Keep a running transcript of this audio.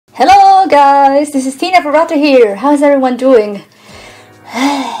Hello guys, this is Tina Verrata here. How's everyone doing?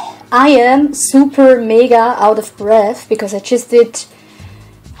 I am super mega out of breath because I just did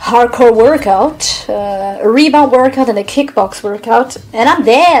hardcore workout, a rebound workout and a kickbox workout, and I'm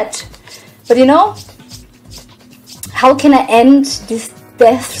dead. But you know, how can I end this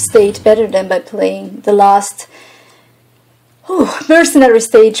death state better than by playing the last mercenary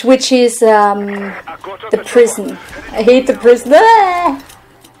stage, which is the prison. I hate the prison. Ah!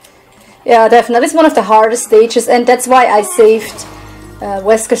 Yeah, definitely. It's one of the hardest stages, and that's why I saved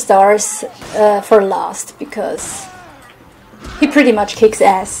Wesker stars for last, because he pretty much kicks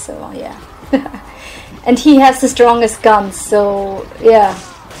ass, so yeah. And he has the strongest guns, so yeah.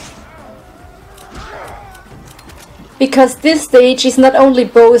 Because this stage is not only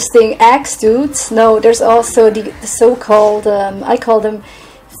boasting axe dudes, no, there's also the so-called, I call them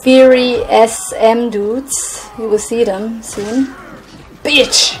Fury SM dudes. You will see them soon.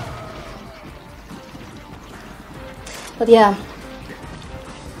 Bitch! But yeah.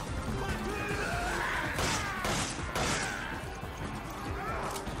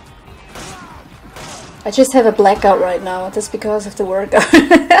 I just have a blackout right now, that's because of the workout.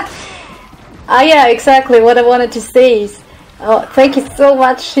 Ah yeah, exactly what I wanted to say is, thank you so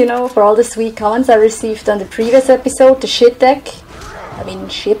much, you know, for all the sweet comments I received on the previous episode, the ship deck.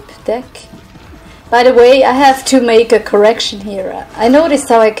 By the way, I have to make a correction here. I noticed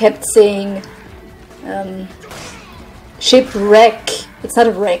how I kept saying shipwreck. It's not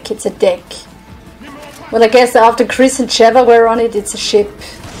a wreck, it's a deck. Well, I guess after Chris and Cheva were on it, it's a ship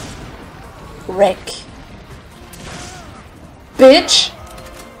wreck. Bitch!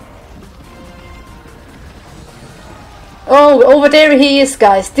 Oh, over there he is,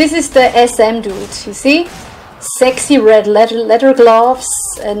 guys. This is the SM dude, you see? Sexy red leather gloves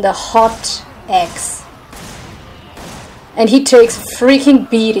and a hot axe. And he takes a freaking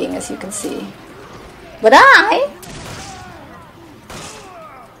beating, as you can see. But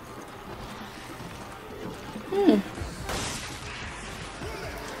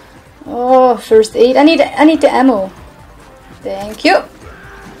Oh, first aid. I need the ammo. Thank you.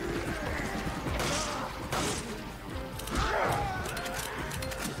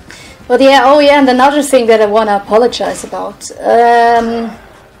 But yeah, oh yeah, and another thing that I want to apologize about. I'm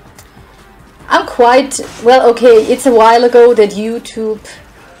quite, well, okay, it's a while ago that YouTube...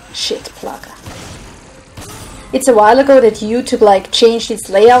 Shit, plugger. It's a while ago that YouTube like changed its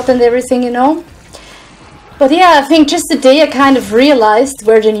layout and everything, you know. But yeah, I think just today I kind of realized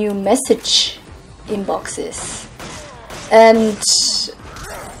where the new message inbox is. And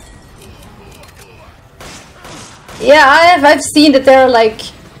yeah, I've seen that there are like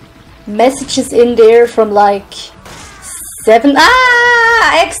messages in there from like 7...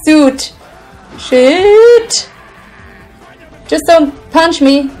 X dude! Shit! Just don't punch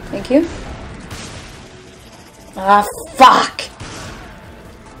me. Thank you. Ah, fuck!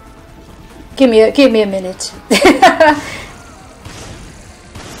 Give me a minute.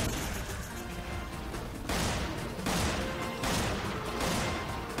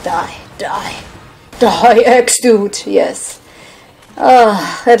 Die, X dude. Yes.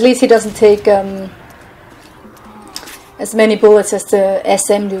 At least he doesn't take as many bullets as the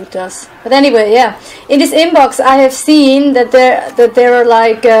SM dude does. But anyway, yeah. In this inbox, I have seen that there are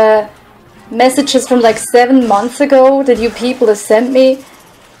like messages from like 7 months ago that you people have sent me,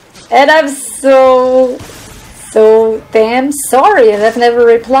 and I'm so damn sorry, and I've never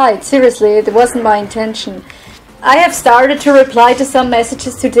replied. Seriously, it wasn't my intention. I have started to reply to some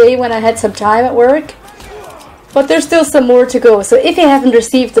messages today when I had some time at work. But there's still some more to go, so if you haven't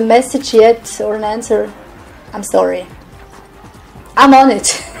received a message yet, or an answer, I'm sorry. I'm on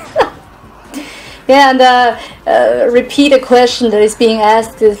it. Yeah, and repeat a question that is being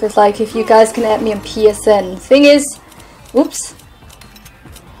asked is like, if you guys can add me on PSN. Thing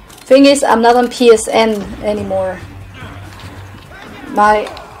is, I'm not on PSN anymore.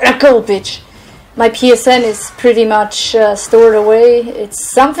 Go, bitch. My PSN is pretty much stored away.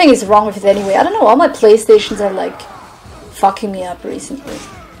 Something is wrong with it anyway. I don't know, all my PlayStations are like fucking me up recently.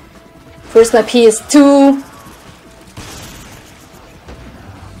 First my PS2.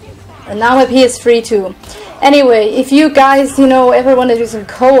 And now my PS3 too. Anyway, if you guys, you know, ever want to do some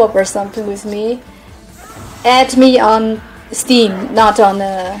co-op or something with me, add me on Steam, not on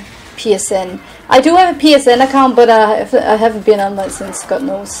PSN. I do have a PSN account, but I haven't been on that since God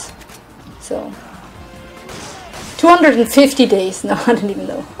knows. So 250 days. No, I don't even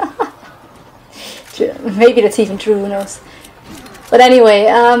know. Maybe that's even true, who knows. But anyway,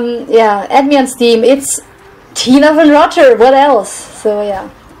 yeah, add me on Steam. It's Tina Verrata, what else? So yeah.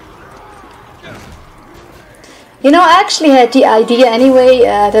 You know, I actually had the idea anyway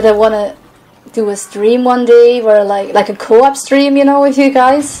that I want to do a stream one day where like a co-op stream, you know, with you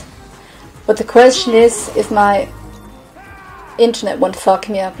guys. But the question is if my internet won't fuck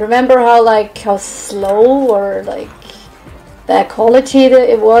me up. Remember how slow or like bad quality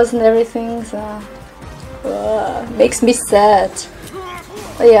it was and everything, so makes me sad.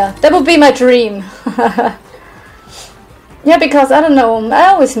 But yeah, that would be my dream. Yeah, because I don't know, I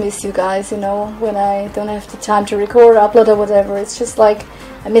always miss you guys, you know, when I don't have the time to record, upload or whatever. It's just like,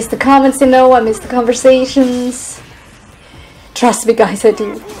 I miss the comments, you know, I miss the conversations. Trust me guys, I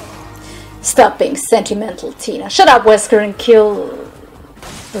do. Stop being sentimental, Tina. Shut up, Wesker, and kill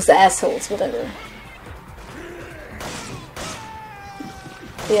those assholes, whatever.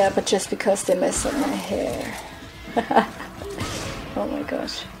 Yeah, but just because they mess up my hair. Oh my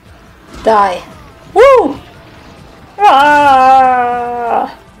gosh. Die. Woo!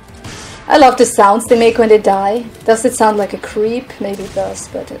 Ah! I love the sounds they make when they die. Does it sound like a creep? Maybe it does,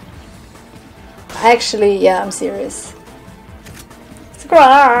 but actually, yeah, I'm serious.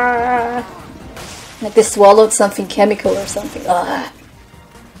 Like they swallowed something chemical or something. Ah,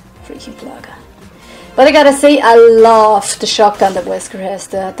 freaking plaga. But I gotta say, I love the shotgun that Wesker has,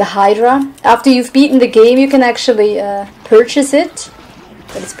 the Hydra. After you've beaten the game, you can actually purchase it.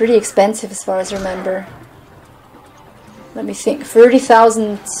 But it's pretty expensive as far as I remember. Let me think,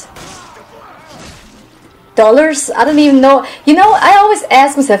 $30,000. I don't even know. You know, I always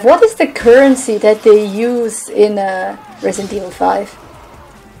ask myself, what is the currency that they use in Resident Evil 5?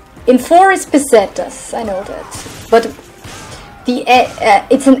 In 4 is pesetas, I know that. But the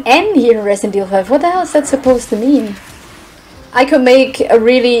it's an N here in Resident Evil 5. What the hell is that supposed to mean? I could make a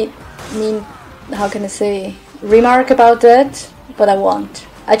really mean, how can I say, remark about that, but I won't.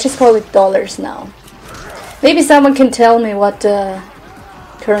 I just call it dollars now. Maybe someone can tell me what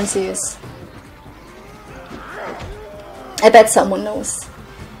currency is. I bet someone knows.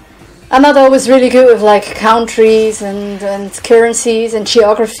 I'm not always really good with like countries and currencies and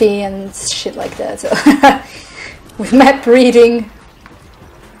geography and shit like that. So with map reading.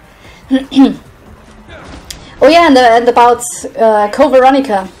 Oh yeah, and about Code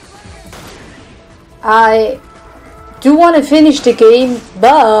Veronica. I do want to finish the game,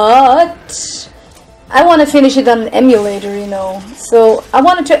 but I want to finish it on an emulator, you know. So I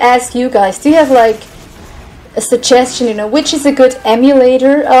wanted to ask you guys, do you have like a suggestion, you know, which is a good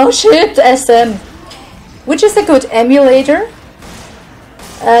emulator? Oh shit, SM. Which is a good emulator?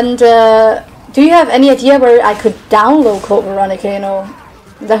 And do you have any idea where I could download Code Veronica, you know?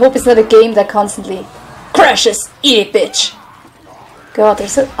 I hope it's not a game that constantly crashes. Eat it, bitch. God, they're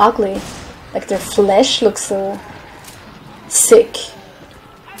so ugly. Like their flesh looks so sick.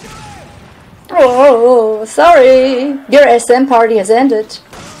 Oh, sorry. Your SM party has ended.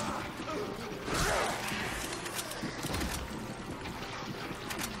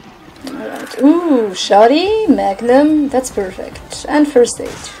 Alright. Ooh, shoddy, magnum. That's perfect. And first aid.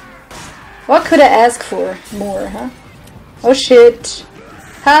 What could I ask for more, huh? Oh shit.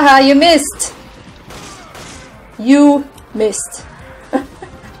 Haha, you missed. You missed. Oh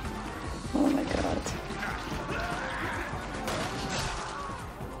my god.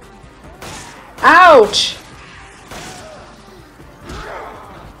 Ouch!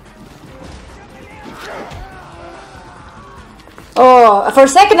 Oh, for a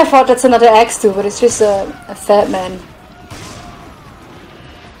second I thought that's another X2, but it's just a fat man.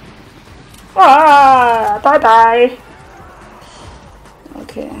 Ah, bye bye.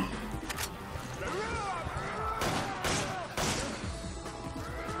 Okay.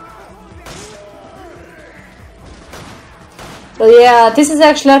 But yeah, this is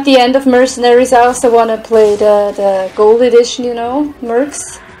actually not the end of Mercenaries. I also want to play the gold edition, you know,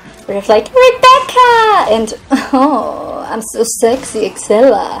 Mercs. Where you have like, Rebecca! And, oh, I'm so sexy,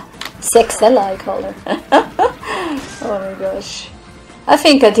 Excella. Sexella, I call her. Oh my gosh. I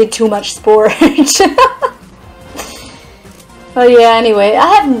think I did too much sport. Oh yeah, anyway,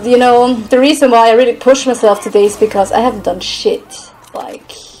 I haven't, you know, the reason why I really pushed myself today is because I haven't done shit.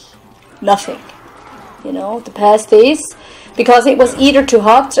 Like, nothing. You know, the past days. Because it was either too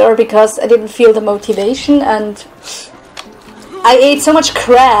hot or because I didn't feel the motivation, and I ate so much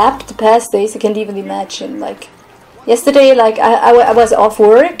crap the past days, I can't even imagine. Like, yesterday, like, I was off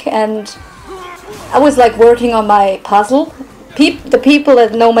work and I was like working on my puzzle. The people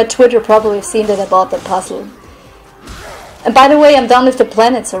that know my Twitter probably have seen that I bought that puzzle. And by the way, I'm done with the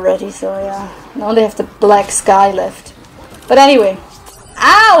planets already, so yeah, I only have the black sky left. But anyway,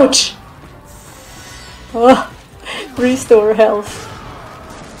 ouch! Oh, restore health.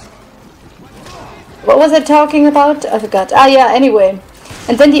 What was I talking about? I forgot. Ah yeah, anyway.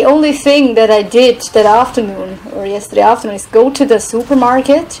 And then the only thing that I did that afternoon, or yesterday afternoon, is go to the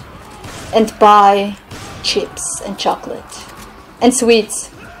supermarket and buy chips and chocolate and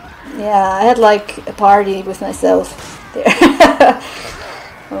sweets. Yeah, I had like a party with myself there.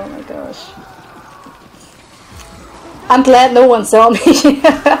 Oh my gosh. I'm glad no one saw me.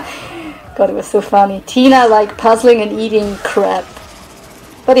 God, it was so funny. Tina like puzzling and eating crap.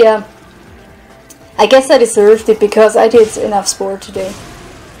 But yeah, I guess I deserved it because I did enough sport today.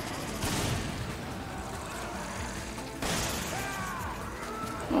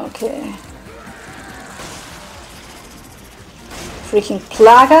 Okay. Freaking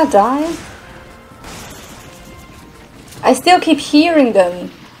Plaga, die. I still keep hearing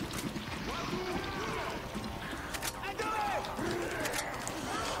them.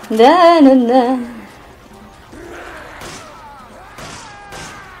 Na na na.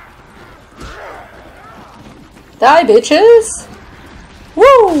 Die, bitches!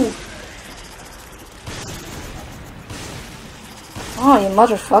 Woo! Oh, you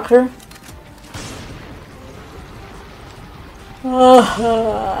motherfucker.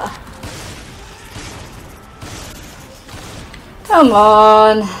 Come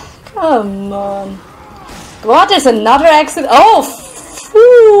on. Come on. What is another accident? Oh!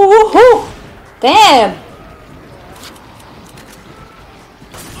 Damn!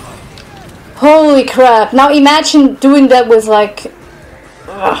 Holy crap. Now imagine doing that with like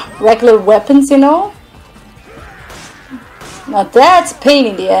regular weapons, you know? Now that's a pain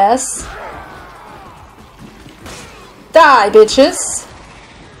in the ass. Die, bitches!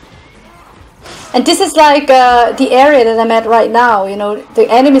 And this is like the area that I'm at right now, you know, the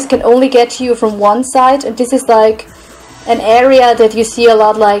enemies can only get to you from one side, and this is like an area that you see a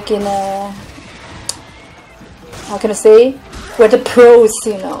lot like in how can I say? Where the pros,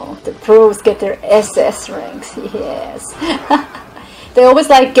 you know, the pros get their SS ranks, yes. They always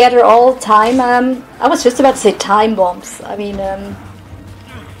like gather all time, I was just about to say time bombs, I mean,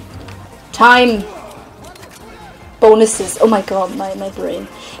 time bonuses, oh my god, my brain.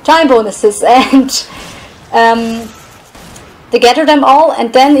 Time bonuses, and they gather them all,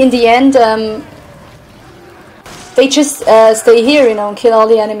 and then in the end, they just stay here, you know, and kill all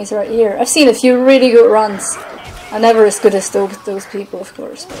the enemies right here. I've seen a few really good runs. I'm never as good as those people, of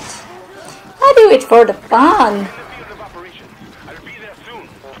course, but I do it for the fun.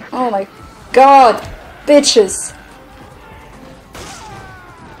 Oh my god, bitches.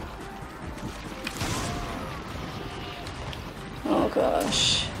 Oh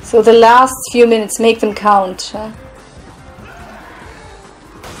gosh. So the last few minutes, make them count, huh?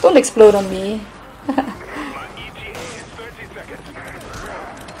 Don't explode on me.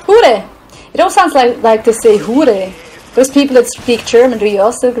 Hure! It all sounds like they say Hure. Those people that speak German, do you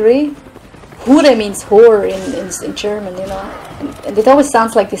also agree? Hure means whore in German, you know. And it always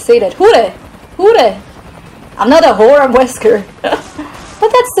sounds like they say that. Hure! Hure! I'm not a whore, I'm Wesker.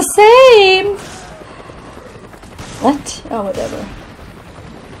 But that's the same! What? Oh, whatever.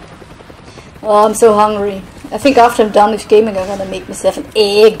 Oh, I'm so hungry. I think after I'm done with gaming, I'm gonna make myself an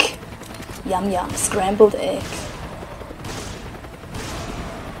egg. Yum yum, scrambled egg.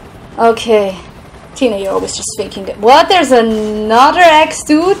 Okay. Tina, you're always just thinking that. What? There's another X,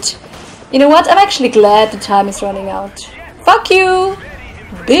 dude? You know what? I'm actually glad the time is running out. Fuck you!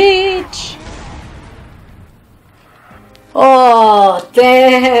 Bitch! Oh,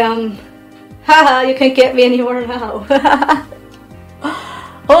 damn! Haha, you can't get me anymore now.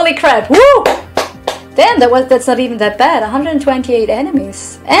 Holy crap! Woo! Damn, that's not even that bad. 128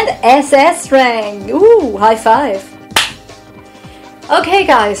 enemies. And SS rank! Ooh, high five. Okay,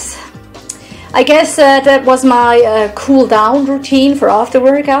 guys. I guess that was my cool down routine for after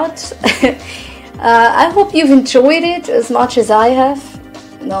workout. I hope you've enjoyed it as much as I have.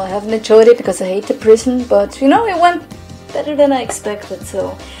 No, I haven't enjoyed it because I hate the prison, but you know, it went better than I expected,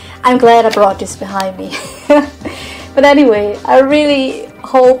 so I'm glad I brought this behind me. But anyway, I really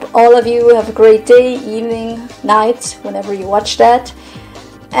hope all of you have a great day, evening, night, whenever you watch that.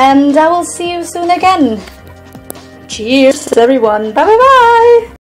 And I will see you soon again. Cheers, everyone. Bye bye bye.